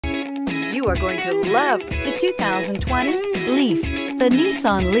You are going to love the 2020 Leaf. The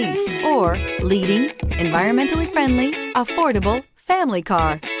Nissan Leaf, or leading, environmentally friendly, affordable family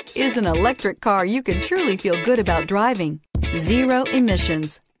car, is an electric car you can truly feel good about driving. Zero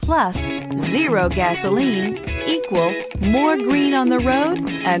emissions plus zero gasoline equal more green on the road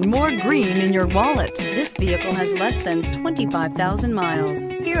and more green in your wallet. This vehicle has less than 25,000 miles.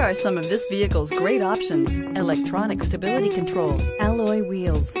 Here are some of this vehicle's great options: electronic stability control, alloy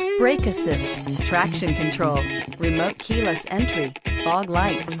wheels, brake assist, traction control, remote keyless entry, fog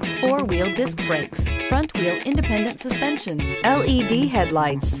lights, four-wheel disc brakes, front-wheel independent suspension, LED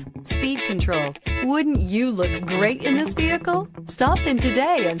headlights, speed control. Wouldn't you look great in this vehicle? Stop in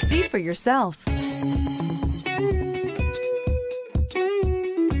today and see for yourself.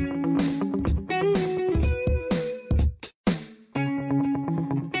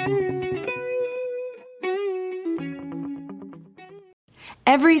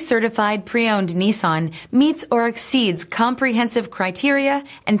 Every certified pre-owned Nissan meets or exceeds comprehensive criteria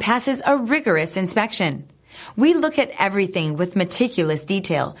and passes a rigorous inspection. We look at everything with meticulous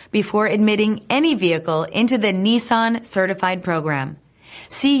detail before admitting any vehicle into the Nissan Certified program.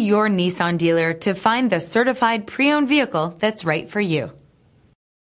 See your Nissan dealer to find the certified pre-owned vehicle that's right for you.